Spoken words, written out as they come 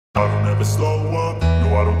I don't ever slow up,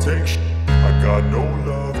 no I don't take shit. I got no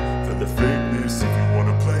love for the fakeness. If you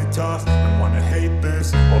wanna play tough and wanna hate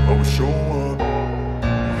this, I'll always show up.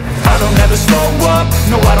 I don't ever slow up,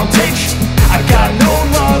 no I don't take shit. I got no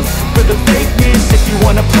love for the fakeness. If you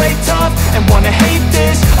wanna play tough and wanna hate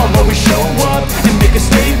this, I'll always show up and make a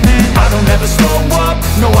statement. I don't ever slow up,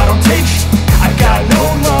 no I don't take shit. I got no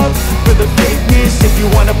love for the fakeness. If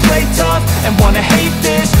you wanna play tough and wanna hate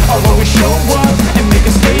this, I'll always show up and make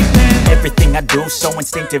a statement. Everything I do so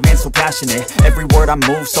instinctive and so passionate. Every word I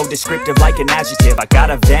move so descriptive like an adjective. I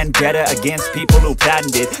got a vendetta against people who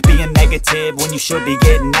patented being negative when you should be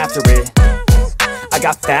getting after it. I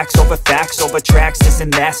got facts over tracks, this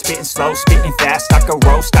and that. Spitting slow, spitting fast. I could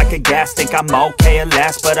roast, I could gas. Think I'm okay at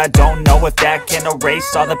last, but I don't know if that can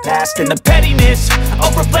erase all the past. And the pettiness, a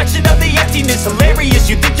reflection of the emptiness. Hilarious,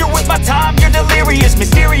 you think you're worth my time, you're delirious.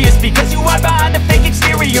 Mysterious, because you hide behind a fake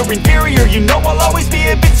exterior. Inferior, you know I'll always be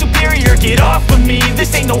a bit superior. Get off of me,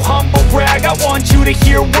 this ain't no humble brag. I want you to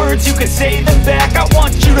hear words, you can say them back. I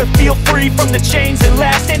want you to feel free from the chains that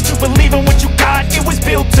last, and to believe in what you got, it was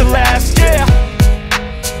built to last, yeah.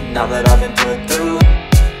 Now that I've been put through,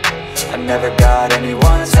 I never got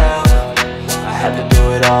anyone's help. I had to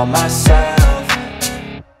do it all myself.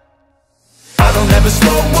 I don't ever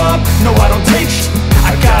slow up, no I don't take shit.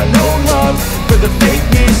 I got no love for the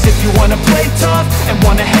fakeness. If you wanna play tough and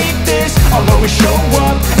wanna hate this, I'll always show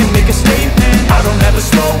up and make a statement. I don't ever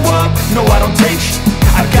slow up, no I don't take shit.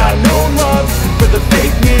 I got no love for the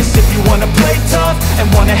fakeness. If you wanna play tough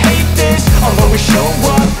and wanna hate this, I'll always show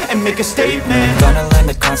up and make a statement. Gonna learn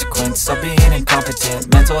the consequence of being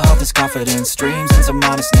incompetent. Mental health is confidence, dreams and some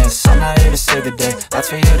honestness. I'm not here to save the day, that's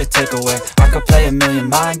for you to take away. I could play a million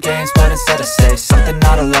mind games, but instead I say something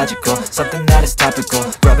not illogical, something that is topical.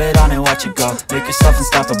 Rub it on and watch it go, make yourself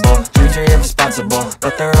unstoppable. Dreams are irresponsible,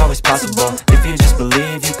 but they're always possible. If you just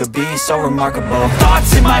believe, you could be so remarkable.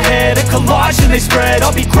 Thoughts in my head, a collage and they spread.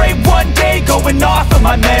 I'll be great one day, going off of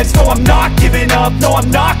my meds. No, I'm not giving up, no, I'm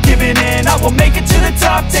not giving in. I will make it to the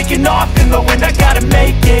top, taking off in the wind. I gotta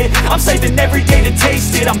make it, I'm saving every day to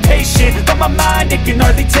taste it. I'm patient, but my mind, it can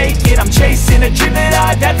hardly take it. I'm chasing a dream that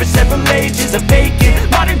I've had for several ages. A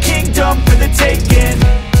vacant, modern kingdom for the taking.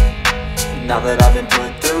 Now that I've been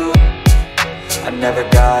put through, I never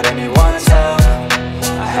got anyone's help.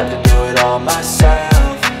 I had to do it all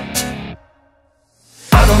myself.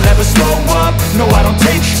 I don't ever slow up, no I don't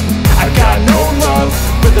take shit. I got no love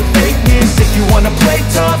for the fakeness. If you wanna play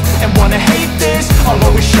tough and wanna hate this, I'll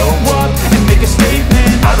always show up and make a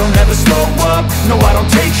statement. I don't ever slow up, no I don't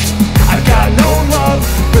take shit. I got